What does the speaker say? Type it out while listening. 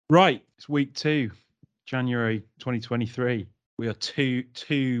Right, it's week 2, January 2023. We are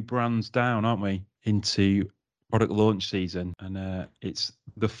two brands down, aren't we, into product launch season, and it's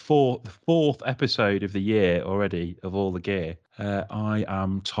the fourth episode of the year already of all the gear. I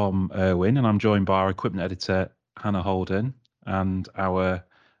am Tom Irwin, and I'm joined by our equipment editor Hannah Holden and our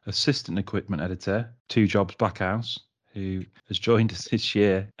assistant equipment editor, Two Jobs Backhouse, who has joined us this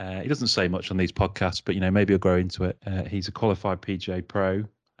year. He doesn't say much on these podcasts, but maybe he'll grow into it. He's a qualified PGA pro.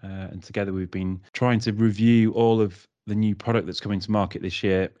 And together we've been trying to review all of the new product that's coming to market this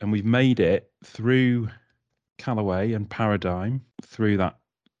year. And we've made it through Callaway and Paradigm, through that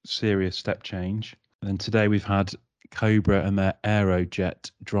serious step change. And then today we've had Cobra and their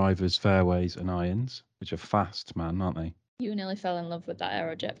Aerojet drivers, fairways and irons, which are fast, man, aren't they? You nearly fell in love with that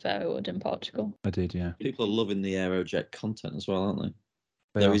Aerojet fairway wood in Portugal. I did, yeah. People are loving the Aerojet content as well, aren't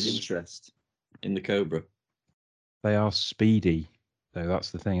they? There is interest in the Cobra. They are speedy. So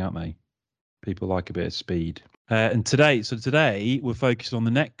that's the thing, aren't they? People like a bit of speed. And today we're focused on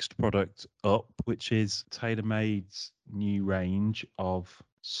the next product up, which is TaylorMade's new range of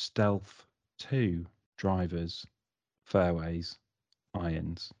Stealth 2 drivers, fairways,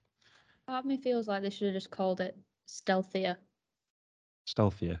 irons. Part of me feels like they should have just called it Stealthier.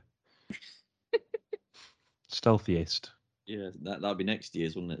 Stealthier. Stealthiest. Yeah, that'll be next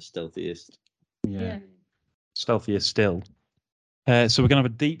year's, wouldn't it? Stealthiest. Yeah. Stealthier still. So we're going to have a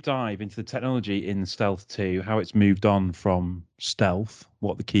deep dive into the technology in Stealth 2, how it's moved on from Stealth,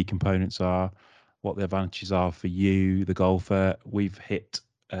 what the key components are, what the advantages are for you, the golfer. We've hit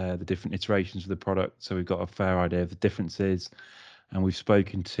the different iterations of the product, so we've got a fair idea of the differences. And we've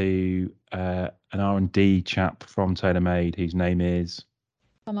spoken to an R&D chap from TaylorMade, whose name is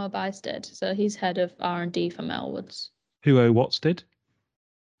Tomo Bystedt. So he's head of R&D for Melwoods. Who what's did?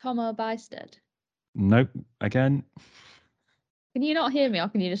 Tomo Bystedt. Nope. Again. Can you not hear me, or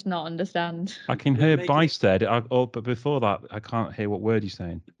can you just not understand? I can hear Bystedt, but before that, I can't hear what word you're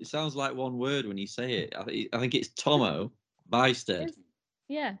saying. It sounds like one word when you say it. I think it's Tomo Bystedt.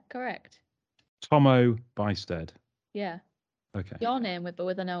 Yeah, correct. Tomo Bystedt. Yeah. Okay. Your name but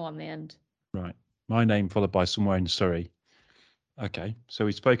with an O on the end. Right. My name followed by somewhere in Surrey. Okay. So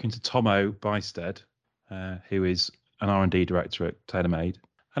we've spoken to Tomo Bystedt, who is an R&D director at TaylorMade.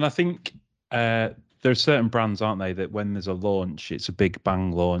 And I think there are certain brands, aren't they, that when there's a launch, it's a big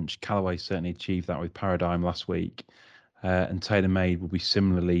bang launch. Callaway certainly achieved that with Paradigm last week. And TaylorMade will be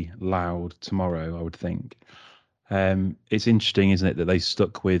similarly loud tomorrow, I would think. It's interesting, isn't it, that they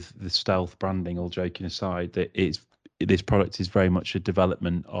stuck with the Stealth branding, all joking aside, that this product is very much a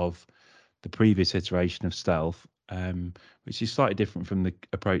development of the previous iteration of Stealth, which is slightly different from the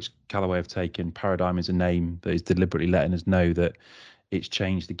approach Callaway have taken. Paradigm is a name that is deliberately letting us know that it's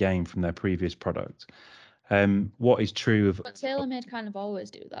changed the game from their previous product. What is true of... But TaylorMade kind of always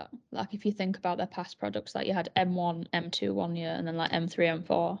do that. Like if you think about their past products, like you had M1, M2 one year, and then like M3,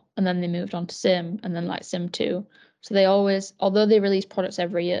 M4, and then they moved on to Sim, and then like Sim 2. So they always, although they release products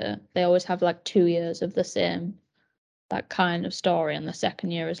every year, they always have like 2 years of the same that kind of story, and the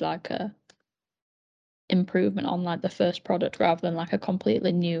second year is like a improvement on like the first product rather than like a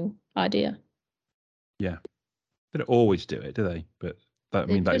completely new idea. Yeah. They don't always do it, do they? But that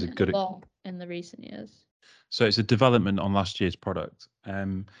is a good... lot in the recent years. So it's a development on last year's product.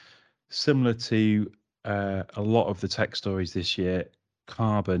 Similar to a lot of the tech stories this year,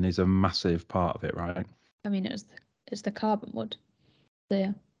 carbon is a massive part of it, right? I mean, it's the carbon wood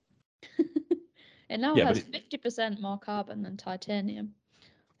there. It now has 50% more carbon than titanium.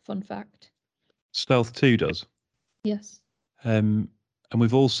 Fun fact. Stealth 2 does? Yes. And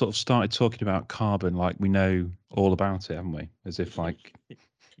we've all sort of started talking about carbon like we know all about it, haven't we? As if like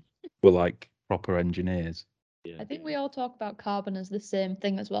we're like proper engineers. Yeah. I think we all talk about carbon as the same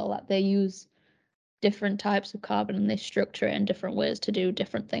thing as well. Like they use different types of carbon and they structure it in different ways to do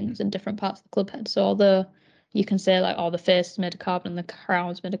different things in different parts of the club head. So although you can say like, oh, the face is made of carbon and the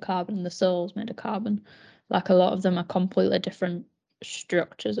crown's made of carbon and the sole's made of carbon, like a lot of them are completely different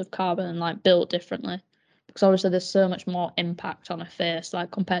structures of carbon and like built differently. Because obviously there's so much more impact on a face,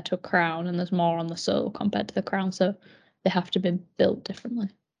 like compared to a crown, and there's more on the sole compared to the crown. So they have to be built differently.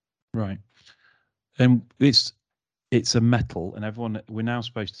 Right. And it's a metal, and we're now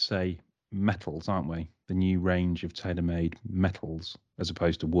supposed to say metals, aren't we? The new range of TaylorMade metals as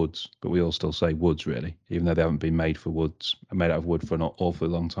opposed to woods, but we all still say woods really, even though they haven't been made out of wood for an awfully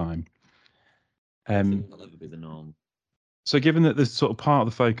long time. I think that'll ever be the norm. So given that the sort of part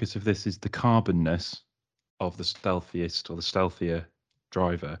of the focus of this is the carbonness of the stealthiest or the stealthier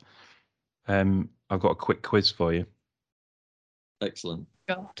driver, I've got a quick quiz for you. Excellent.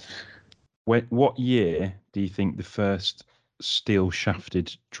 God. What year do you think the first steel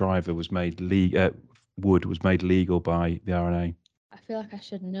shafted driver was made wood was made legal by the RNA? I feel like I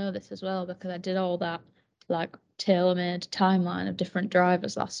should know this as well because I did all that like TaylorMade timeline of different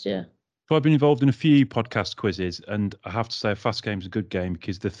drivers last year. So I've been involved in a few podcast quizzes, and I have to say a fast game's a good game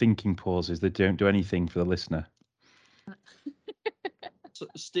because the thinking pauses, they don't do anything for the listener. So,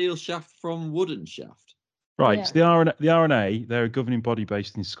 steel shaft from wooden shaft. Right. Yeah. So the RNA, they're a governing body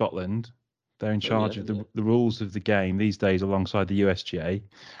based in Scotland. They're in charge of the rules of the game these days alongside the USGA.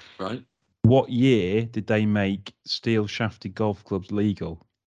 Right. What year did they make steel shafted golf clubs legal?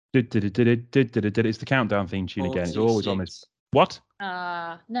 It's the countdown theme tune again. It's always on this. 46. What?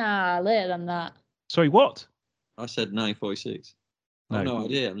 Nah, later than that. Sorry, what? I said 946. No. I've no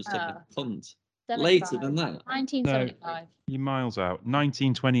idea. I'm just taking a punt. 75. Later than that. 1975. You're miles out.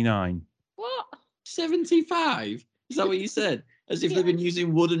 1929. What? 75? Is that what you said? As if they've been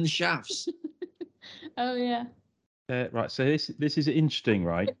using wooden shafts. Oh yeah. Right. So this is interesting,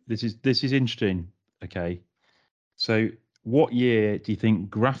 right? This is interesting. Okay. So what year do you think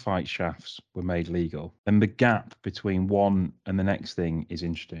graphite shafts were made legal? And the gap between one and the next thing is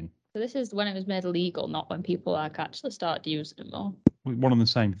interesting. So this is when it was made illegal, not when people like actually started using it more. One and the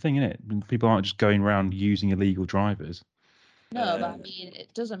same thing, isn't it? People aren't just going around using illegal drivers. No, but I mean,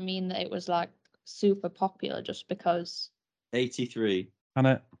 it doesn't mean that it was like super popular just because. 83.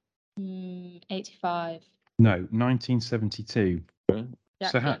 Hannah? 85. No, 1972. Right.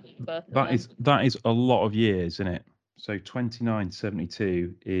 So that is a lot of years, isn't it? So 29 to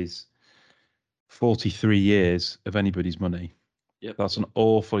 72 is 43 years of anybody's money. Yep. That's an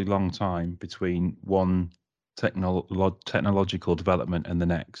awfully long time between one technological development and the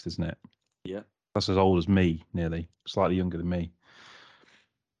next, isn't it? Yeah. That's as old as me, nearly, slightly younger than me.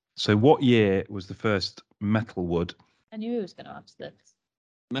 So what year was the first metal wood? I knew he was going to ask this.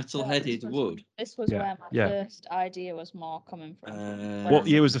 Metal-headed wood. This was Yeah, where my first idea was more coming from. What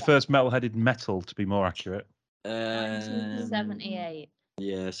year was the first metal-headed metal, to be more accurate? 1978.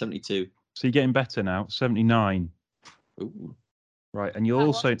 Yeah, 72. So you're getting better now. 79. Ooh. Right, and That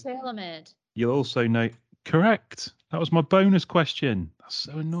was TaylorMade. you'll also know. Correct. That was my bonus question. That's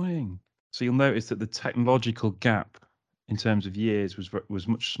so annoying. So you'll notice that the technological gap in terms of years was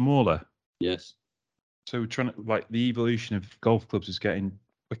much smaller. Yes. So we're trying to, like, the evolution of golf clubs is getting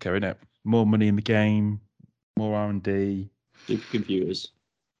quicker, isn't it? More money in the game, more R&D. Supercomputers.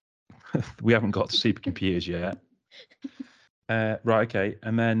 We haven't got supercomputers yet. Right, okay.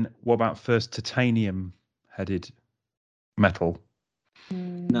 And then what about first titanium-headed metal?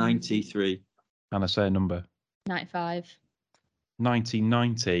 93. And I say a number. 95.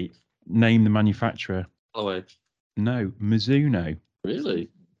 1990. Name the manufacturer. Holloway. No, Mizuno. Really?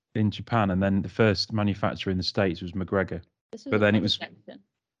 In Japan, and then the first manufacturer in the States was McGregor. But then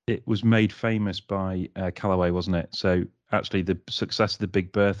it was made famous by Callaway, wasn't it? So actually, the success of the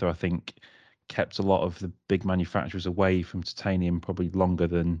Big Bertha, I think, kept a lot of the big manufacturers away from titanium probably longer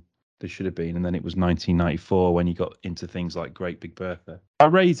than they should have been. And then it was 1994 when you got into things like Great Big Bertha. I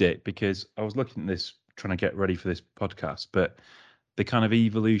raise it because I was looking at this, trying to get ready for this podcast, but the kind of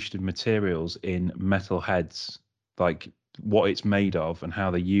evolution of materials in metal heads, like what it's made of and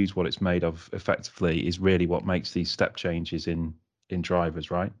how they use what it's made of effectively, is really what makes these step changes in drivers,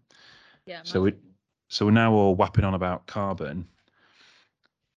 right? Yeah. So we're now all whapping on about carbon,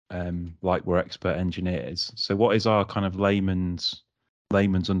 like we're expert engineers. So what is our kind of layman's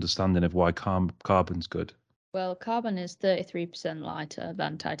understanding of why carbon's good? Well, carbon is 33% lighter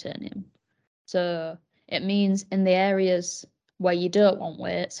than titanium. So it means in the areas where you don't want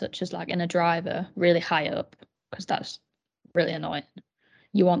weight, such as like in a driver, really high up, because that's really annoying.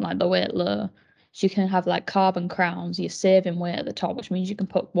 You want like the weight low. So you can have like carbon crowns, you're saving weight at the top, which means you can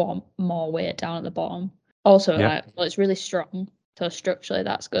put more weight down at the bottom. Also, it's really strong. So structurally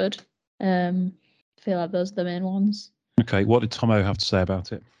that's good. I feel like those are the main ones. Okay, what did Tomo have to say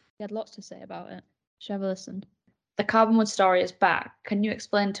about it? He had lots to say about it. Should have a listen. The carbon wood story is back. Can you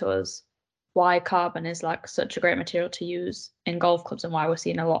explain to us why carbon is like such a great material to use in golf clubs and why we're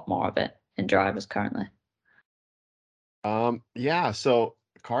seeing a lot more of it in drivers currently? Yeah, so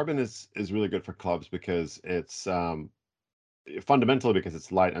carbon is really good for clubs because it's fundamentally because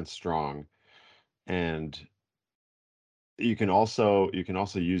it's light and strong, and you can also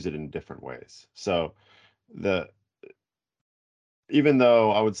use it in different ways. So even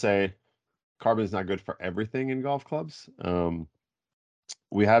though I would say carbon is not good for everything in golf clubs,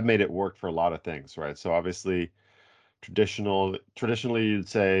 we have made it work for a lot of things, right? So obviously traditionally you'd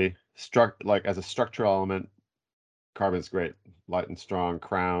say like as a structural element, carbon's great, light and strong,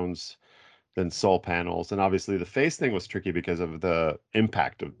 crowns, sole panels. And obviously the face thing was tricky because of the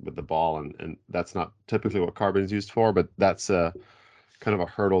impact with the ball, and that's not typically what carbon is used for, but that's a kind of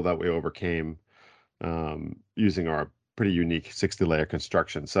a hurdle that we overcame using our pretty unique 60-layer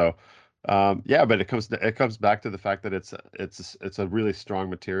construction. So yeah, but it comes back to the fact that it's a really strong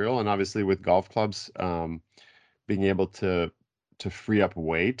material, and obviously with golf clubs, being able to free up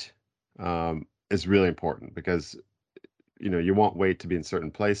weight is really important, because you want weight to be in certain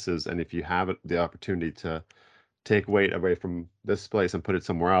places, and if you have the opportunity to take weight away from this place and put it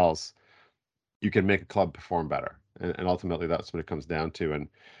somewhere else, you can make a club perform better, and ultimately that's what it comes down to. And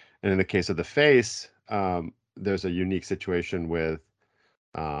in the case of the face, there's a unique situation with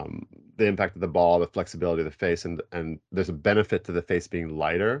the impact of the ball, the flexibility of the face, and there's a benefit to the face being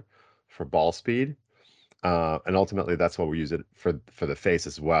lighter for ball speed, and ultimately that's why we use it for the face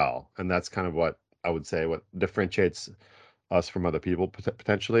as well. And that's kind of what I would say what differentiates us from other people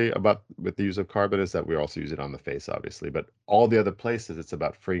potentially with the use of carbon, is that we also use it on the face, obviously, but all the other places it's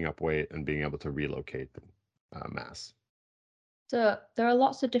about freeing up weight and being able to relocate the mass. So there are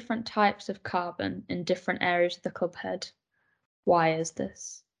lots of different types of carbon in different areas of the club head. Why is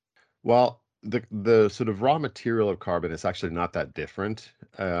this? Well, the sort of raw material of carbon is actually not that different.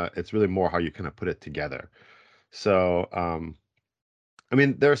 It's really more how you kind of put it together. So I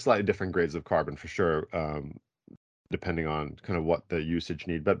mean, there are slightly different grades of carbon for sure, depending on kind of what the usage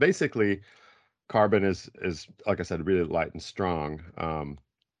need. But basically, carbon is like I said, really light and strong,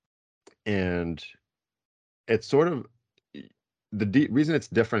 and it's sort of the reason it's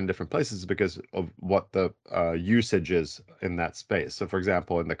different in different places is because of what the usage is in that space. So, for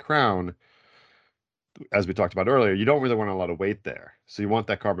example, in the crown, as we talked about earlier, you don't really want a lot of weight there. So you want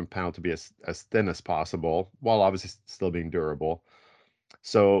that carbon panel to be as thin as possible, while obviously still being durable.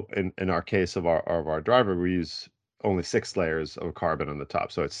 So in our case of our driver, we use only 6 layers of carbon on the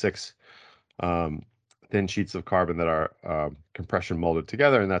top. So it's 6 thin sheets of carbon that are compression molded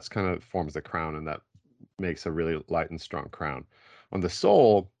together, and that's kind of forms the crown, and that makes a really light and strong crown. On the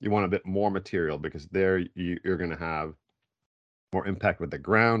sole, you want a bit more material, because there you're going to have more impact with the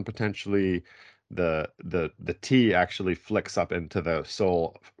ground potentially. The tee actually flicks up into the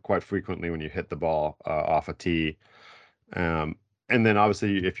sole quite frequently when you hit the ball off a tee. And then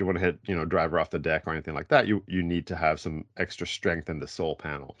obviously, if you want to hit, driver off the deck or anything like that, you need to have some extra strength in the sole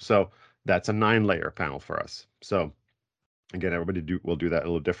panel. So that's a 9-layer panel for us. So again, everybody will do that a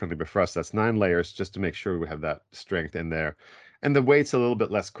little differently, but for us, that's 9 layers just to make sure we have that strength in there. And the weight's a little bit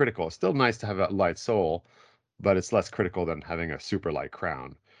less critical. It's still nice to have that light sole, but it's less critical than having a super light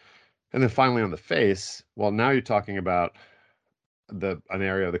crown. And then finally on the face, well, now you're talking about an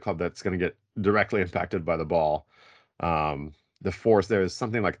area of the club that's going to get directly impacted by the ball. The force there is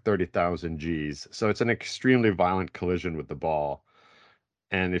something like 30,000 Gs. So it's an extremely violent collision with the ball.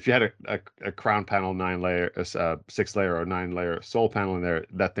 And if you had a crown panel 9-layer, 6-layer or 9-layer sole panel in there,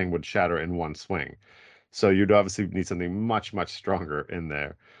 that thing would shatter in one swing. So you'd obviously need something much, much stronger in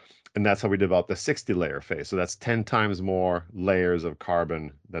there. And that's how we developed the 60-layer face. So that's 10 times more layers of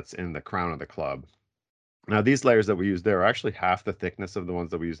carbon that's in the crown of the club. Now, these layers that we use there are actually half the thickness of the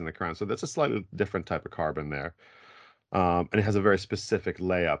ones that we use in the crown. So that's a slightly different type of carbon there. And it has a very specific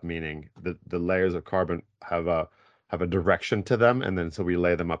layup, meaning the layers of carbon have a direction to them, and then so we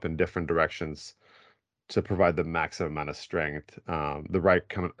lay them up in different directions to provide the maximum amount of strength, the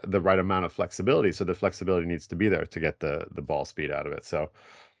right amount of flexibility. So the flexibility needs to be there to get the ball speed out of it. So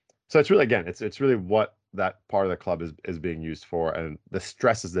it's really, again, it's really what that part of the club is being used for, and the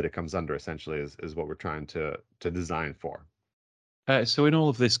stresses that it comes under essentially is what we're trying to design for. So in all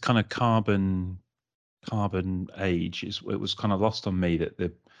of this kind of carbon age, it was kind of lost on me that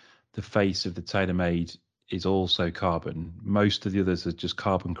the face of the TaylorMade is also carbon. Most of the others are just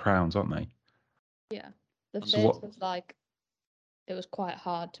carbon crowns, aren't they? Yeah, the So face was like, it was quite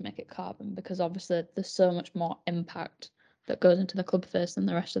hard to make it carbon, because obviously there's so much more impact that goes into the club face than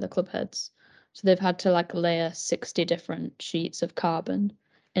the rest of the club heads. So they've had to like layer 60 different sheets of carbon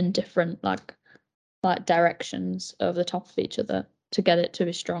in different like directions over the top of each other to get it to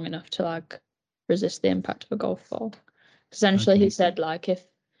be strong enough to like resist the impact of a golf ball. Essentially, Okay. he said like if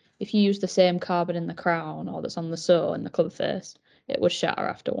you use the same carbon in the crown or that's on the sole in the club face, it would shatter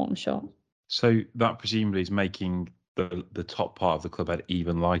after one shot. So that presumably is making the top part of the club head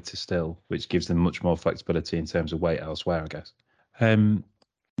even lighter still, which gives them much more flexibility in terms of weight elsewhere, I guess. The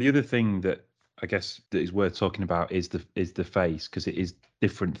other thing that I guess that is worth talking about is the face, because it is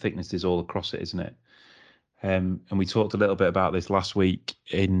different thicknesses all across it, isn't it? And we talked a little bit about this last week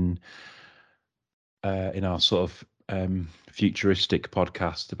in our sort of futuristic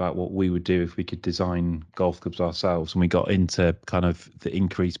podcast about what we would do if we could design golf clubs ourselves, and we got into kind of the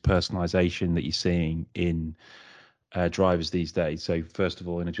increased personalization that you're seeing in drivers these days. So first of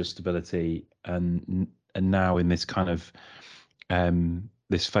all, in adjustability, and now in this kind of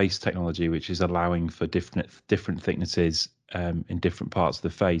this face technology, which is allowing for different thicknesses in different parts of the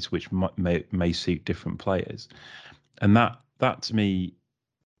face, which may suit different players. And that to me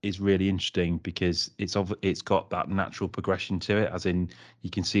is really interesting because it's got that natural progression to it, as in you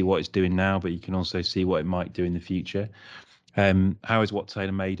can see what it's doing now, but you can also see what it might do in the future. How is what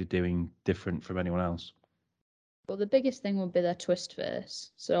TaylorMade are doing different from anyone else? Well, the biggest thing would be their twist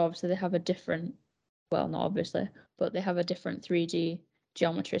face. So obviously they have a different, well, not obviously, but they have a different 3D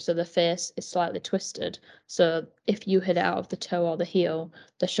geometry. So the face is slightly twisted. So if you hit it out of the toe or the heel,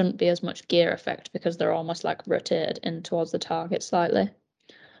 there shouldn't be as much gear effect because they're almost like rotated in towards the target slightly.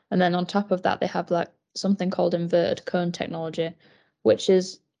 And then on top of that, they have like something called inverted cone technology, which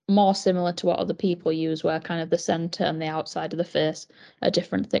is more similar to what other people use, where kind of the center and the outside of the face are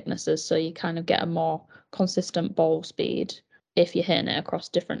different thicknesses. So you kind of get a more consistent ball speed if you're hitting it across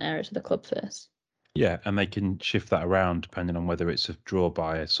different areas of the club face. Yeah, and they can shift that around depending on whether it's a draw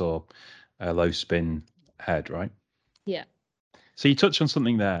bias or a low spin head, right? Yeah. So you touched on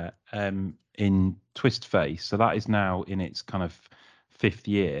something there in twist face. So that is now in its kind of 5th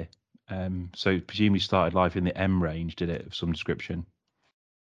year. So presumably started life in the M range, did it, of some description?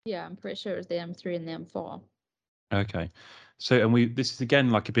 Yeah, I'm pretty sure it was the M3 and the M4. Okay. So, and this is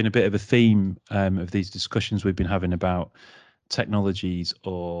again like been a bit of a theme of these discussions we've been having about technologies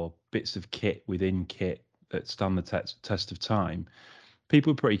or bits of kit within kit that stand the test of time.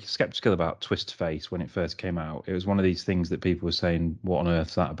 People were pretty skeptical about twist face when it first came out. It was one of these things that people were saying, "What on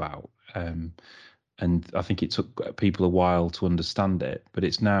earth's that about?" And I think it took people a while to understand it. But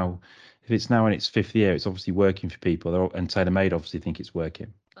it's now, if it's now in its 5th year, it's obviously working for people. And TaylorMade obviously think it's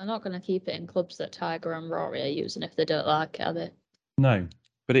working. They're not going to keep it in clubs that Tiger and Rory are using if they don't like it, are they? No,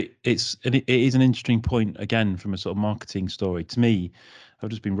 but it is an interesting point again from a sort of marketing story. To me, I've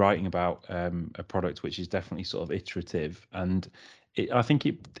just been writing about a product which is definitely sort of iterative, and I think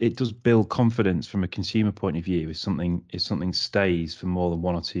it does build confidence from a consumer point of view. If something stays for more than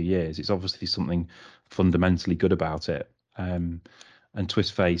 1 or 2 years, it's obviously something fundamentally good about it. And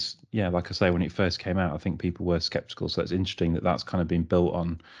twist face, yeah, like I say, when it first came out, I think people were skeptical. So it's interesting that that's kind of been built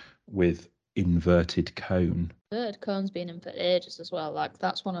on with inverted cone. Inverted cone's been in for ages as well. Like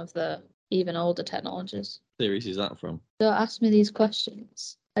that's one of the even older technologies. What series is that from? Don't ask me these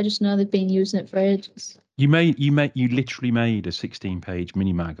questions. I just know they've been using it for ages. You literally made a 16-page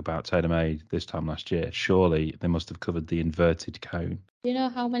mini mag about TaylorMade this time last year. Surely they must have covered the inverted cone. Do you know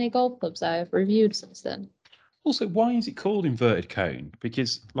how many golf clubs I have reviewed since then? Also, why is it called inverted cone?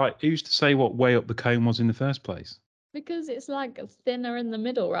 Because, like, who's to say what way up the cone was in the first place? Because it's like thinner in the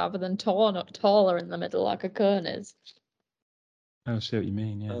middle rather than taller in the middle like a cone is. Oh, I see what you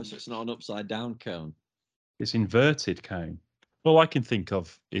mean, yeah. Oh, so it's not an upside down cone. It's inverted cone. All I can think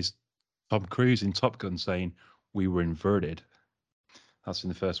of is Tom Cruise in Top Gun saying, "We were inverted." That's in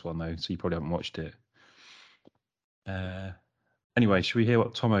the first one, though, so you probably haven't watched it. Anyway, should we hear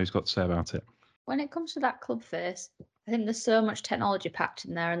what Tomo's got to say about it? When it comes to that club face, I think there's so much technology packed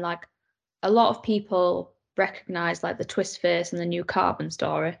in there, and like a lot of people recognize like the twist face and the new carbon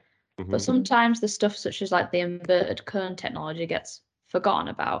story, Mhm. but sometimes the stuff such as like the inverted cone technology gets forgotten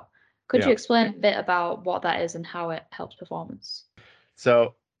about. Could you Yeah. explain a bit about what that is and how it helps performance?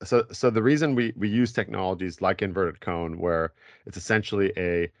 So the reason we use technologies like inverted cone, where it's essentially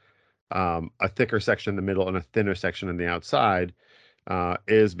a thicker section in the middle and a thinner section in the outside,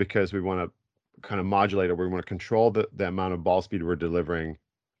 is because we want to kind of modulate, or we want to control the amount of ball speed we're delivering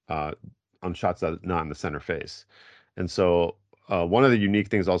on shots that are not in the center face. And so one of the unique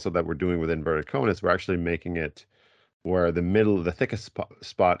things also that we're doing with inverted cone is we're actually making it where the thickest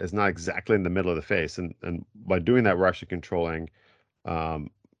spot is not exactly in the middle of the face. And by doing that, we're actually controlling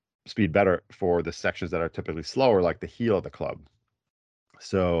speed better for the sections that are typically slower, like the heel of the club.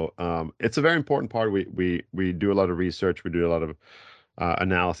 So it's a very important part. We do a lot of research. We do a lot of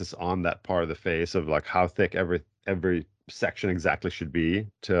analysis on that part of the face of like how thick every section exactly should be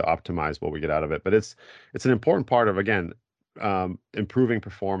to optimize what we get out of it. But it's an important part of, again, improving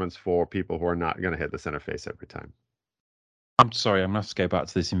performance for people who are not going to hit the center face every time. I'm sorry, I'm going to have to go back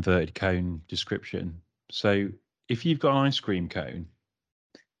to this inverted cone description. So if you've got an ice cream cone,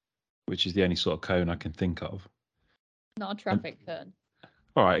 which is the only sort of cone I can think of. Not a traffic cone.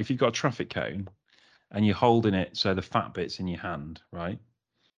 All right, if you've got a traffic cone and you're holding it so the fat bit's in your hand, right?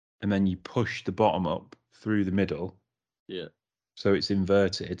 And then you push the bottom up through the middle. Yeah. So it's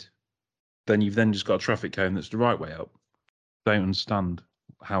inverted. then you've then just got a traffic cone that's the right way up. Don't understand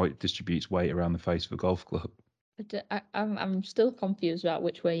how it distributes weight around the face of a golf club. I'm still confused about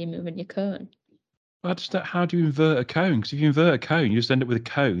which way you're moving your cone. I just don't, how do you invert a cone? Because if you invert a cone, you just end up with a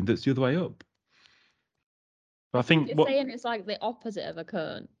cone that's the other way up. But I think you're saying it's like the opposite of a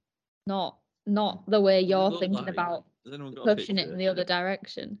cone, not the way you're thinking about pushing it in the other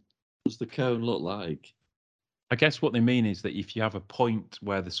direction. What does the cone look like? I guess what they mean is that if you have a point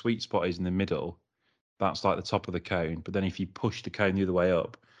where the sweet spot is in the middle, that's like the top of the cone. But then if you push the cone the other way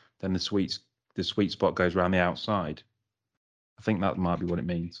up, then the sweet spot goes around the outside. I think that might be what it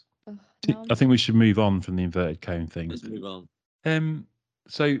means. I think we should move on from the inverted cone thing. Let's move on.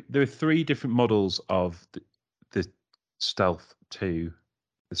 So there are 3 different models of the Stealth 2,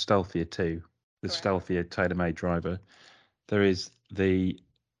 the Stealthier 2, the Correct. Stealthier TaylorMade driver. There is the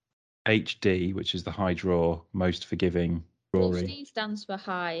HD, which is the high draw, most forgiving drawing. HD stands for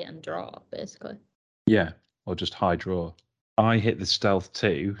high and draw, basically. Yeah, or just high draw. I hit the Stealth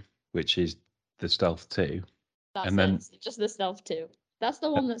 2, which is the Stealth 2. That's and then it. Just the Stealth 2. That's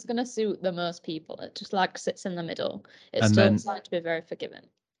the one that's going to suit the most people. It just like sits in the middle. It's And still then- designed to be very forgiving.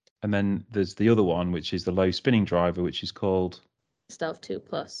 And then there's the other one, which is the low spinning driver, which is called Stealth 2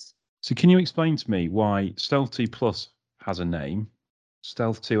 Plus. So can you explain to me why Stealth 2 Plus has a name,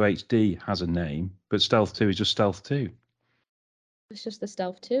 Stealth 2 HD has a name, but Stealth 2 is just Stealth 2? It's just the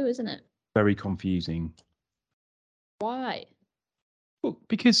Stealth 2, isn't it? Very confusing. Why? Well,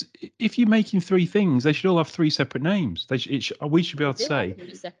 because if you're making 3 things, they should all have 3 separate names. We should be able to They say, have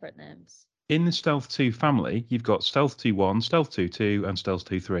 3 separate names. in the Stealth 2 family, you've got Stealth 2 1, Stealth 2 2, and Stealth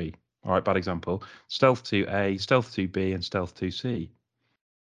 2 3. All right, bad example. Stealth 2A, Stealth 2B, and Stealth 2C.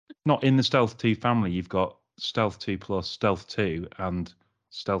 Not in the Stealth 2 family, you've got Stealth 2 Plus, Stealth 2, and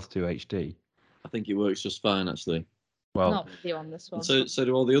Stealth 2 HD. I think it works just fine, actually. Well, Not with you on this one. So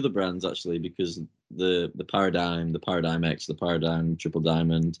do all the other brands, actually, because the Paradigm, the Paradigm X, the Paradigm Triple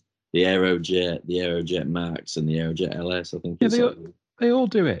Diamond, the Aerojet Max, and the Aerojet LS, I think. Yeah, they all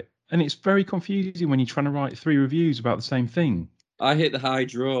do it. And it's very confusing when you're trying to write 3 reviews about the same thing. I hit the high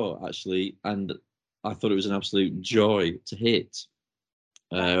draw, actually, and I thought it was an absolute joy to hit.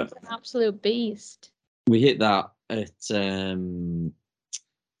 It's an absolute beast. We hit that at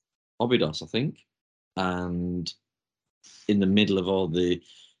Obidos, I think, and in the middle of all the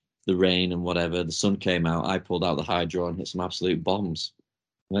rain and whatever, the sun came out. I pulled out the high draw and hit some absolute bombs,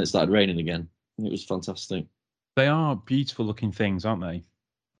 and then it started raining again. It was fantastic. They are beautiful looking things, aren't they?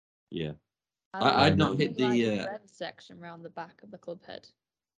 Yeah, I'd not hit the red section around the back of the club head.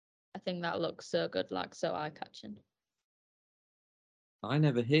 I think that looks so good, like so eye-catching. I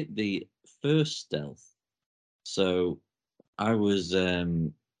never hit the first Stealth, so I was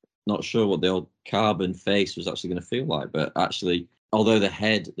not sure what the old carbon face was actually going to feel like. But actually, although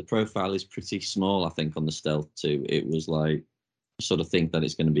the profile is pretty small, I think on the Stealth 2, it was like you sort of think that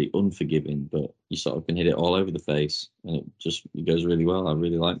it's going to be unforgiving, but you sort of can hit it all over the face, and it goes really well. I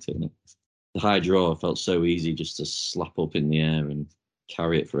really liked it. And the high draw felt so easy just to slap up in the air and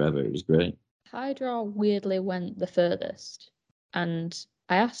carry it forever. It was great. High draw weirdly went the furthest. And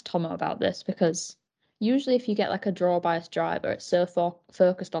I asked Tomo about this because usually if you get like a draw bias driver, it's so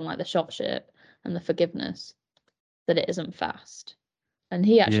focused on like the shot shape and the forgiveness that it isn't fast. And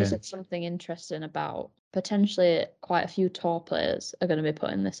he actually said something interesting about potentially quite a few tour players are going to be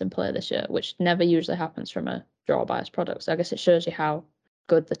putting this in play this year, which never usually happens from a draw bias product. So I guess it shows you how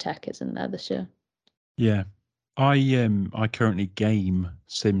good the tech is in there this year. Yeah. I currently game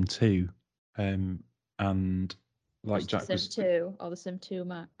Sim 2, and like Jack the Sim 2 or the Sim 2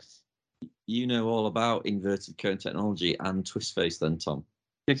 Max. You know all about inverted cone technology and twist face then, Tom?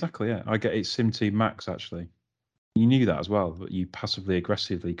 Exactly, yeah. I get it's Sim 2 Max, actually. You knew that as well, but you passively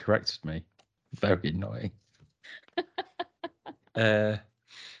aggressively corrected me. Very annoying.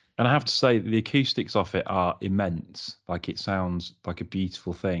 And I have to say, the acoustics of it are immense. Like, it sounds like a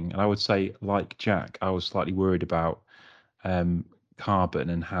beautiful thing. And I would say, like Jack, I was slightly worried about carbon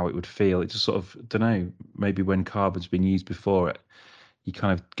and how it would feel. It just sort of, don't know, maybe when carbon's been used before, you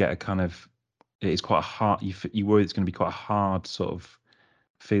kind of get a kind of, it's quite a hard, you worry it's going to be quite a hard sort of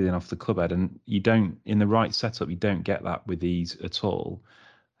feeling off the club head. And you don't, in the right setup, you don't get that with these at all.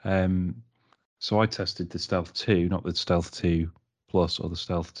 So I tested the Stealth 2, not the Stealth 2 Plus or the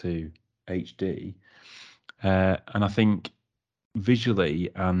Stealth 2 HD. And I think visually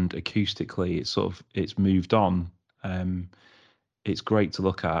and acoustically, it's moved on. It's great to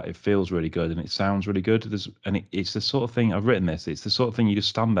look at. It feels really good and it sounds really good. It's the sort of thing, I've written this, it's the sort of thing you just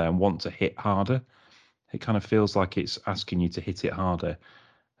stand there and want to hit harder. It kind of feels like it's asking you to hit it harder.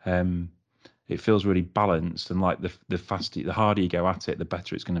 it feels really balanced, and like the faster, the harder you go at it, the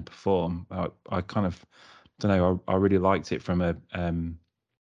better it's going to perform. I kind of don't know. I really liked it from a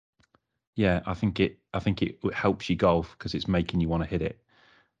yeah. I think it helps you golf because it's making you want to hit it.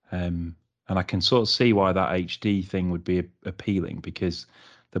 And I can sort of see why that HD thing would be appealing, because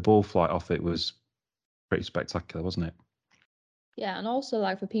the ball flight off it was pretty spectacular, wasn't it? Yeah, and also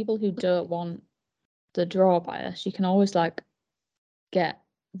like for people who don't want the draw bias, you can always like get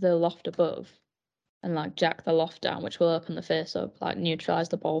the loft above and like jack the loft down, which will open the face up, like neutralize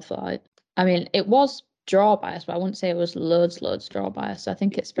the ball flight. I mean, it was draw bias, but I wouldn't say it was loads draw bias. I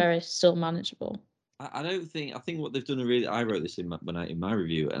think it's very still manageable. I don't think. I think what they've done I wrote this in my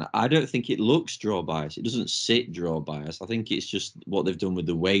review, and I don't think it looks draw bias. It doesn't sit draw bias. I think it's just what they've done with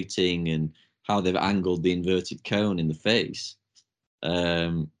the weighting and how they've angled the inverted cone in the face.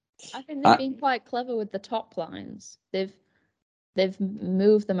 I think they've been quite clever with the top lines. They've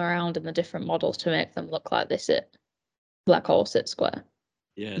moved them around in the different models to make them look like they sit black hole sit square.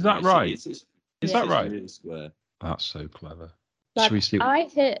 Yeah, is that right? Is that right? Really square. That's so clever. Like, we see? I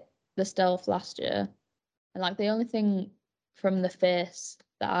hit the Stealth last year, and like the only thing from the face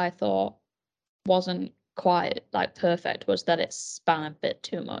that I thought wasn't quite like perfect was that it span a bit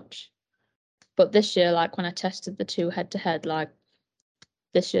too much. But this year, like when I tested the two head to head, like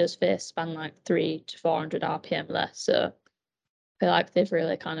this year's face span like 300 to 400 RPM less. So I feel like they've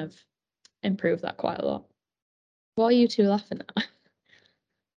really kind of improved that quite a lot. What are you two laughing at?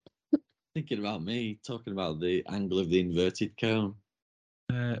 Thinking about me talking about the angle of the inverted cone.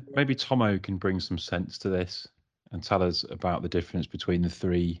 Maybe Tomo can bring some sense to this and tell us about the difference between the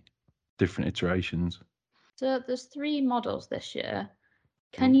 3 different iterations. So there's 3 models this year.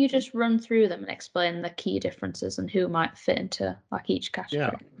 Can you just run through them and explain the key differences and who might fit into like each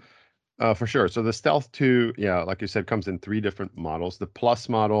category? Yeah, for sure. So the Stealth 2, yeah, like you said, comes in 3 different models. The Plus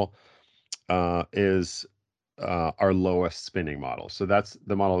model is our lowest spinning model. So that's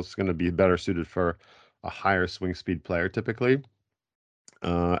the model that's going to be better suited for a higher swing speed player typically.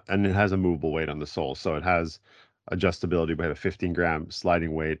 And it has a movable weight on the sole. So it has adjustability. We have a 15-gram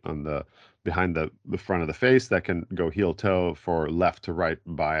sliding weight on the behind the front of the face that can go heel toe for left to right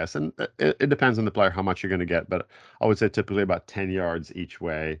bias. And it depends on the player how much you're going to get. But I would say typically about 10 yards each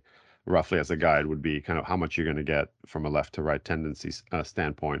way, roughly as a guide, would be kind of how much you're going to get from a left to right tendency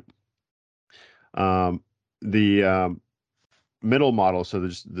standpoint. The middle model, so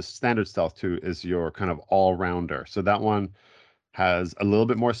the standard Stealth 2 is your kind of all-rounder. So that one has a little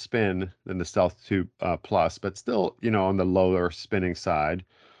bit more spin than the Stealth 2 Plus, but still, on the lower spinning side.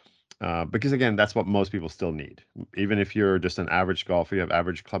 Because again, that's what most people still need. Even if you're just an average golfer, you have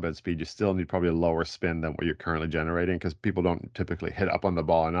average club head speed, you still need probably a lower spin than what you're currently generating because people don't typically hit up on the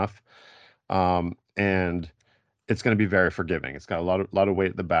ball enough. And it's going to be very forgiving. It's got a lot of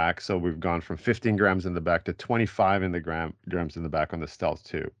weight at the back. So we've gone from 15 grams in the back to 25 in the grams in the back on the Stealth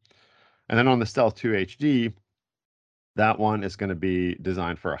 2. And then on the Stealth 2 HD, that one is going to be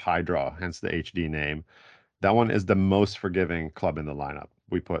designed for a high draw, hence the HD name. That one is the most forgiving club in the lineup.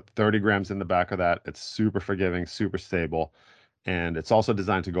 We put 30 grams in the back of that. It's super forgiving, super stable. And it's also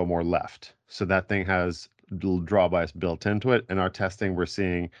designed to go more left. So that thing has draw bias built into it. In our testing, we're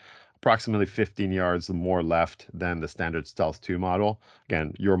seeing approximately 15 yards more left than the standard Stealth 2 model.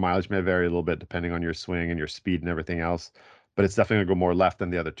 Again, your mileage may vary a little bit depending on your swing and your speed and everything else, but it's definitely going to go more left than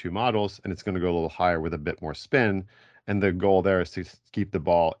the other 2 models, and it's going to go a little higher with a bit more spin. And the goal there is to keep the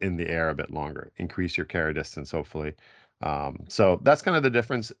ball in the air a bit longer, increase your carry distance, hopefully. So that's kind of the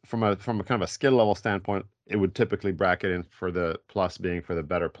difference from a kind of a skill level standpoint. It would typically bracket in for the Plus being for the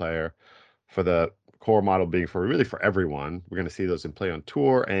better player, for the core model being for everyone. We're going to see those in play on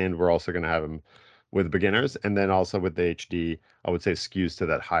tour, and we're also going to have them with beginners. And then also with the HD, I would say skews to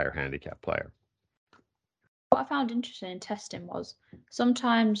that higher handicap player. What I found interesting in testing was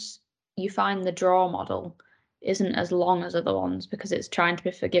sometimes you find the draw model isn't as long as other ones because it's trying to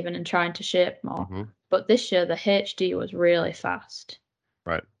be forgiving and trying to shape more. But this year the HD was really fast.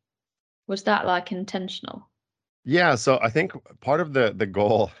 Right. Was that like intentional? Yeah, so I think part of the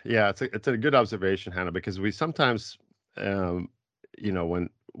goal, yeah, it's a good observation, Hannah, because we sometimes, when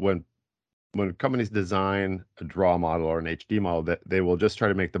companies design a draw model or an HD model, that they will just try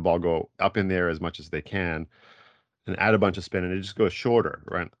to make the ball go up in the air as much as they can and add a bunch of spin, and it just goes shorter,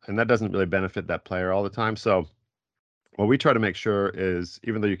 right? And that doesn't really benefit that player all the time. So what we try to make sure is,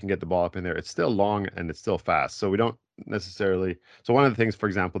 even though you can get the ball up in there, it's still long and it's still fast. So we don't necessarily. So one of the things, for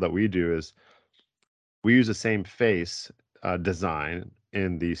example, that we do is we use the same face design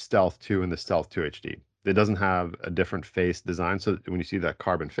in the Stealth 2 and the Stealth 2 HD. It doesn't have a different face design. So when you see that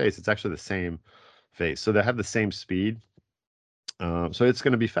carbon face, it's actually the same face. So they have the same speed. So it's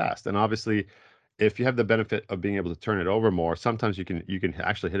going to be fast. And obviously, if you have the benefit of being able to turn it over more, sometimes you can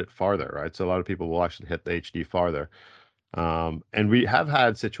actually hit it farther, right? So a lot of people will actually hit the HD farther. And we have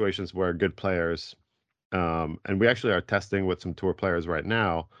had situations where good players, and we actually are testing with some tour players right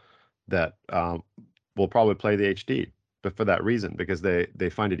now that will probably play the HD, but for that reason, because they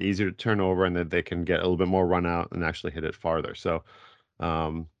find it easier to turn over and that they can get a little bit more run out and actually hit it farther. So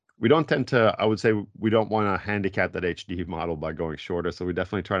we don't tend to, I would say, we don't want to handicap that HD model by going shorter. So we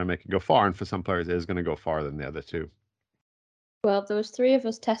definitely try to make it go far. And for some players, it is going to go farther than the other two. Well, there was 3 of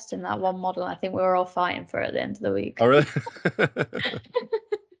us testing that one model. I think we were all fighting for it at the end of the week. Oh, really?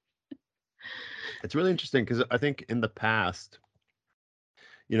 It's really interesting because I think in the past,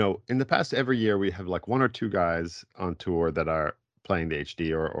 every year we have like 1 or 2 guys on tour that are playing the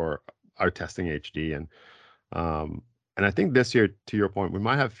HD or are testing HD. And I think this year, to your point, we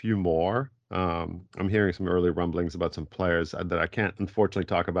might have a few more. I'm hearing some early rumblings about some players that I can't unfortunately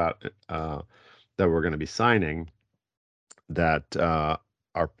talk about that we're going to be signing that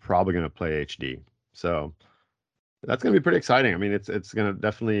are probably going to play HD. So that's going to be pretty exciting. I mean, it's going to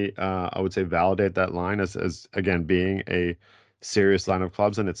definitely, I would say, validate that line as again being a serious line of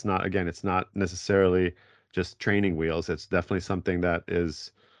clubs, and it's not necessarily just training wheels. It's definitely something that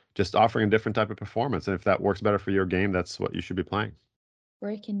is just offering a different type of performance. And if that works better for your game, that's what you should be playing.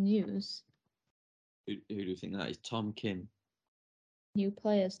 Breaking news. Who do you think that is? Tom Kim. New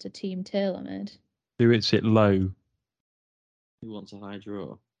players to Team TaylorMade. Who hits it low? Who wants a high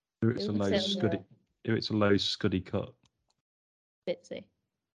draw? Who hits a Who low hits it scuddy? low? Who hits a low scuddy cut? Bitsy.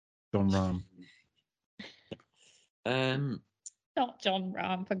 John Rahm. Not John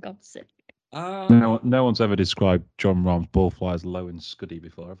Rahm, for God's sake. No one's ever described John Rahm's ball fly as low and scuddy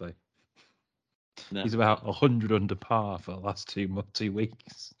before, have they? No. He's about 100 under par for the last 2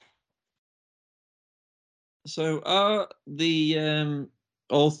 weeks. So are the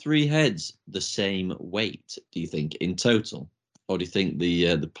all 3 heads the same weight, do you think, in total? Or do you think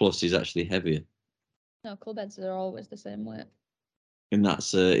the plus is actually heavier? No, club heads are always the same weight. And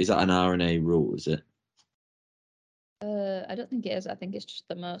that's is that an RNA rule, is it? I don't think it is. I think it's just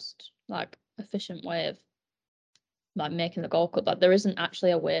the most like efficient way of like making the golf club. Like there isn't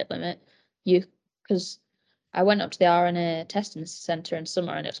actually a weight limit. Because I went up to the RNA testing center in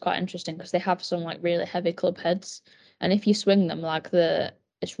summer and it was quite interesting because they have some like really heavy club heads, and if you swing them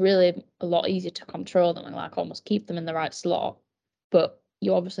it's really a lot easier to control them and like almost keep them in the right slot, but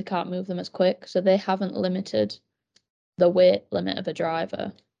you obviously can't move them as quick. So they haven't limited the weight limit of a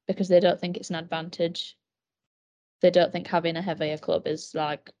driver because they don't think it's an advantage. They don't think having a heavier club is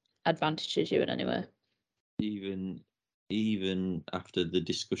like advantages you in any way. Even after the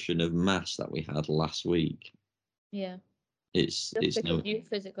discussion of mass that we had last week, Yeah. it's Just no because you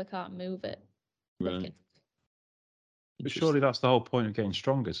physically can't move it. right. But surely that's the whole point of getting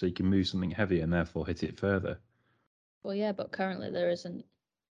stronger, so you can move something heavy and therefore hit it further. Well, yeah, but currently there isn't.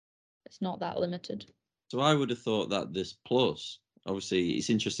 It's not that limited. So I would have thought that this plus, obviously, it's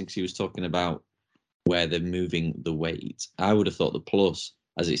interesting because he was talking about where they're moving the weight. I would have thought the plus,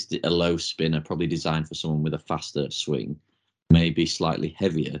 as it's a low spinner, probably designed for someone with a faster swing, maybe slightly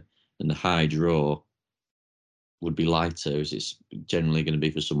heavier, and the high draw would be lighter, as it's generally going to be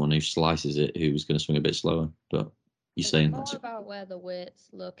for someone who slices it, who's going to swing a bit slower. But you're saying It's that's more about where the weight's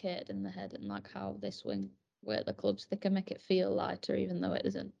located in the head and like how they swing weight the clubs. They can make it feel lighter even though it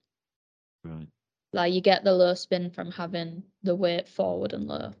isn't. right. Like you get the low spin from having the weight forward and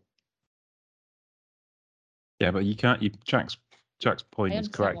low. Yeah, but you can't. Jack's point I is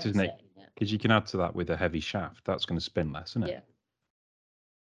understand correct, what you're isn't it? saying, yeah. Because you can add to that with a heavy shaft. That's going to spin less, isn't it?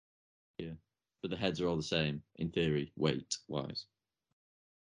 Yeah. Yeah. But the heads are all the same in theory, weight wise.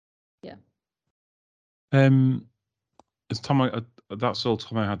 Yeah. It's Tomo. That's all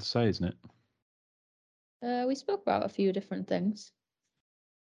Tomo had to say, isn't it? We spoke about a few different things.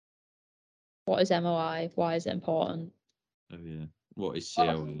 What is MOI? Why is it important? Oh yeah. What is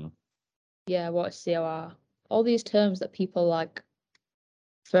COR? Yeah, what is COR? All these terms that people like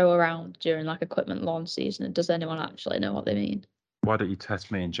throw around during like equipment launch season. And does anyone actually know what they mean? Why don't you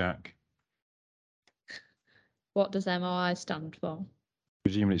test me and Jack? What does MOI stand for?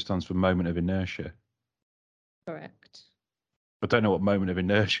 Presumably it stands for moment of inertia. Correct. I don't know what moment of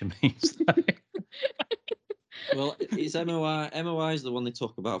inertia means. Well, it's MOI. MOI is the one they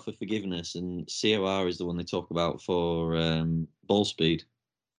talk about for forgiveness, and COR is the one they talk about for ball speed.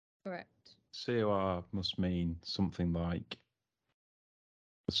 Correct. COR must mean something like.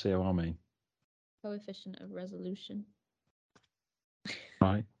 What's COR mean? Coefficient of resolution.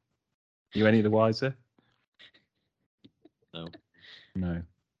 Right. You any the wiser? No. No.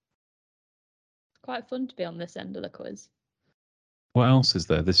 It's quite fun to be on this end of the quiz. What else is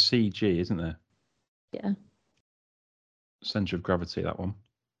there? There's CG, isn't there? Yeah, Center of gravity, that one.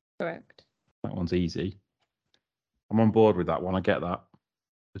 correct. That one's easy. I'm on board with that one. I get that.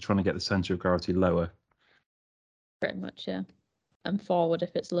 They're trying to get the center of gravity lower. Pretty much, yeah. And forward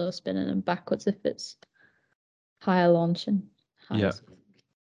if it's low spinning, and backwards if it's higher launch and higher Yeah. spin.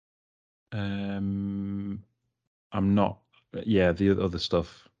 I'm not. Yeah, the other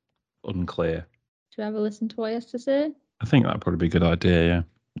stuff unclear. Do you ever listen to what he has to say? I think that'd probably be a good idea.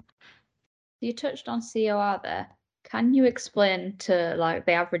 Yeah. You touched on COR there. Can you explain to like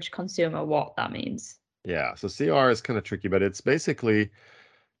the average consumer what that means? Yeah, so CR is kind of tricky, but it's basically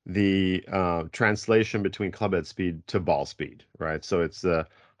the translation between club head speed to ball speed, right? So it's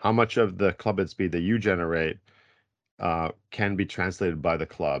how much of the club head speed that you generate can be translated by the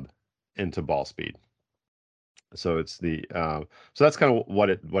club into ball speed. So it's the so that's kind of what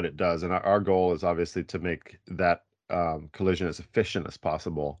it does, and our goal is obviously to make that collision as efficient as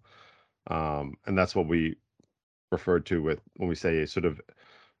possible, and that's what we refer to with when we say sort of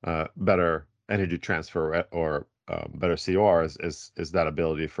better energy transfer or better COR is that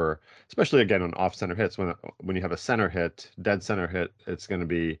ability for, especially again on off center hits, when you have a center hit, dead center hit, you're going to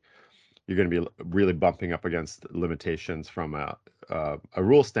be really bumping up against limitations from a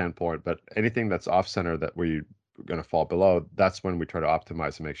rule standpoint. But anything that's off center that where you're going to fall below, that's when we try to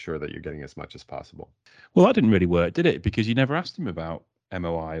optimize and make sure that you're getting as much as possible. Well, that didn't really work, did it? Because you never asked him about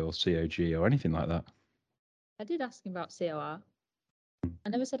MOI or COG or anything like that. I did ask him about COR. I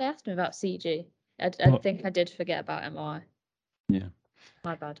never said I asked him about CG. I Well- think I did forget about MOI. Yeah.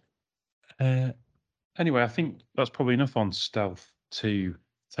 My bad. Anyway, I think that's probably enough on Stealth 2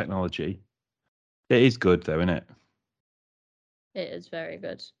 technology. It is good though, isn't it? It is very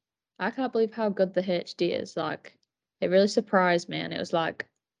good. I can't believe how good the HD is. Like, it really surprised me, and it was like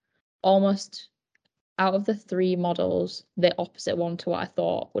almost out of the three models, the opposite one to what I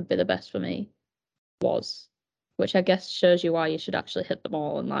thought would be the best for me was, which I guess shows you why you should actually hit them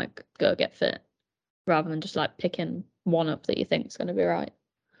all and like go get fit rather than just like picking one up that you think is going to be right.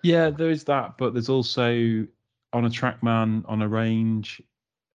 Yeah, there is that, but there's also on a TrackMan, on a range,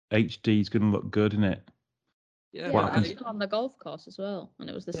 HD is going to look good, isn't it? Yeah, Yeah, What I happens- was on the golf course as well, and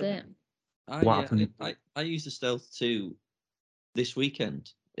it was the same. What happened- I used the Stealth 2 this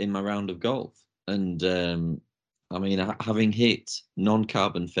weekend in my round of golf, and I mean, having hit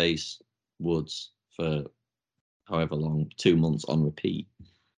non-carbon face woods for however long, 2 months on repeat,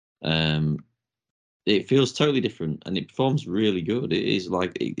 it feels totally different, and it performs really good. It is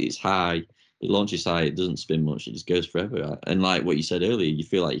like it's high, it launches high, it doesn't spin much, it just goes forever. And like what you said earlier, you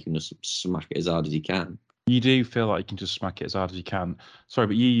feel like you can just smack it as hard as you can. You do feel like you can just smack it as hard as you can. Sorry,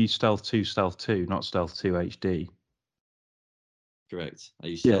 but you use Stealth 2, not Stealth 2 HD. Correct. I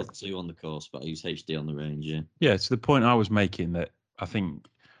use Yeah. Stealth 2 on the course, but I use HD on the range. Yeah. Yeah, it's the point I was making that I think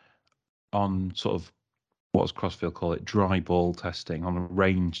on sort of what's CrossFit call it dry ball testing, on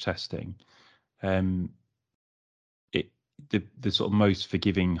range testing, it the sort of most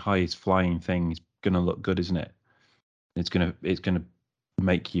forgiving, highest flying thing is going to look good, isn't it? It's gonna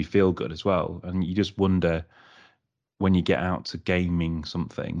make you feel good as well, and you just wonder when you get out to gaming,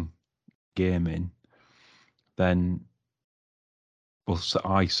 then well, so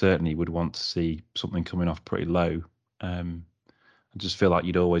I certainly would want to see something coming off pretty low. I just feel like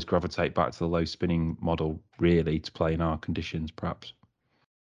you'd always gravitate back to the low spinning model, really, to play in our conditions, perhaps.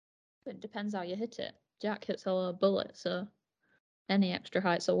 It depends how you hit it. Jack hits a low bullet, so any extra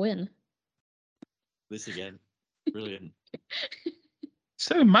height's a win. This again. Brilliant.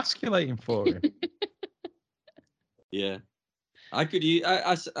 So emasculating for him. Yeah. I could use.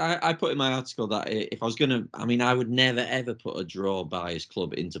 I put in my article that if I was gonna, I mean, I would never ever put a draw bias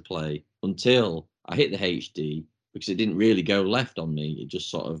club into play until I hit the HD, because it didn't really go left on me. It just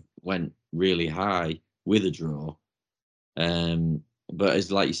sort of went really high with a draw. But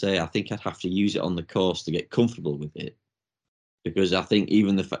as like you say, I think I'd have to use it on the course to get comfortable with it, because I think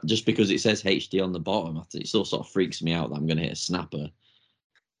even just because it says HD on the bottom, it still sort of freaks me out that I'm going to hit a snapper.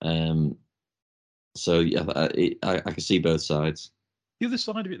 So yeah, I can see both sides. The other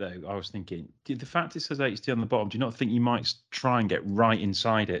side of it, though, I was thinking, the fact it says HD on the bottom, do you not think you might try and get right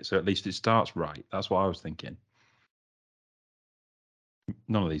inside it so at least it starts right? That's what I was thinking.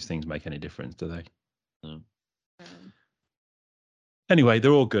 None of these things make any difference, do they? No. Anyway,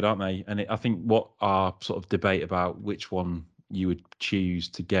 they're all good, aren't they? And I think what our sort of debate about which one you would choose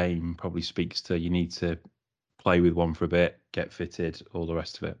to game probably speaks to you need to play with one for a bit, get fitted, all the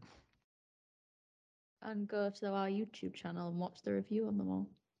rest of it. And go to our YouTube channel and watch the review on them all.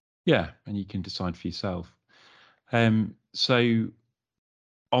 Yeah, and you can decide for yourself. So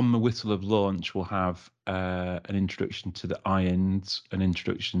on the Whittle of launch, we'll have an introduction to the irons, an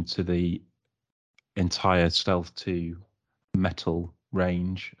introduction to the entire Stealth 2 metal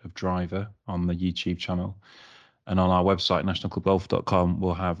range of driver on the YouTube channel. And on our website, nationalclubgolf.com,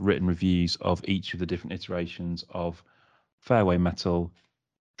 we'll have written reviews of each of the different iterations of fairway metal,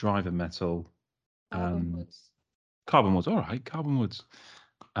 driver metal, Carbon woods. carbon woods. All right, carbon woods,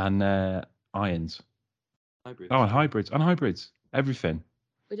 and irons. Hybrids. Oh, and hybrids. Everything.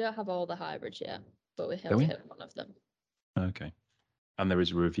 We don't have all the hybrids yet, but we Do have we? hit one of them. Okay. And there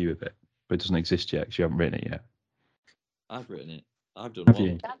is a review of it, but it doesn't exist yet because you haven't written it yet. I've written it. I've done Have one.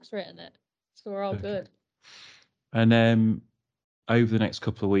 you? Jack's written it, so we're all Okay. good. And over the next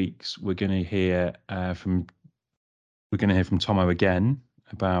couple of weeks, we're going to hear from Tomo again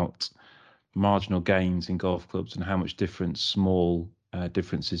about marginal gains in golf clubs and how much difference small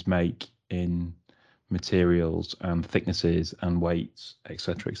differences make in materials and thicknesses and weights,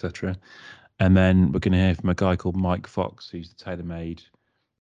 etc., etc. And then we're going to hear from a guy called Mike Fox, who's the TaylorMade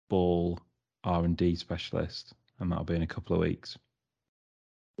ball R&D specialist, and that'll be in a couple of weeks.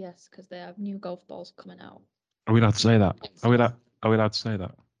 Yes, because they have new golf balls coming out. Are we allowed to say that? Are we allowed to say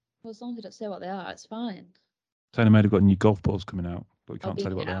that? Well, as long as you don't say what they are, it's fine. TaylorMade have got new golf balls coming out, but we I'll can't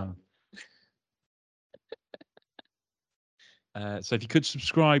tell you beep what it they out. are. So if you could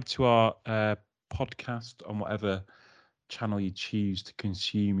subscribe to our podcast on whatever channel you choose to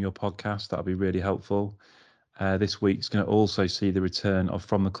consume your podcast, that'll be really helpful. This week's going to also see the return of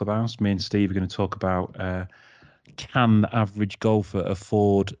From the Clubhouse. Me and Steve are going to talk about can the average golfer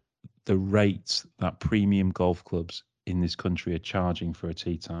afford the rates that premium golf clubs in this country are charging for a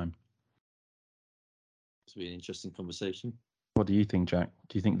tee time? It's been an interesting conversation. What do you think, Jack?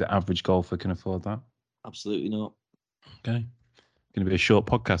 Do you think the average golfer can afford that? Absolutely not. Okay. Going to be a short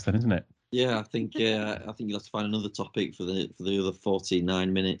podcast then, isn't it? Yeah, I think you'll have to find another topic for the other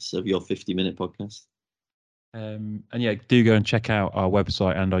 49 minutes of your 50-minute podcast. And yeah, do go and check out our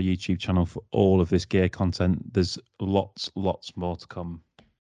website and our YouTube channel for all of this gear content. There's lots more to come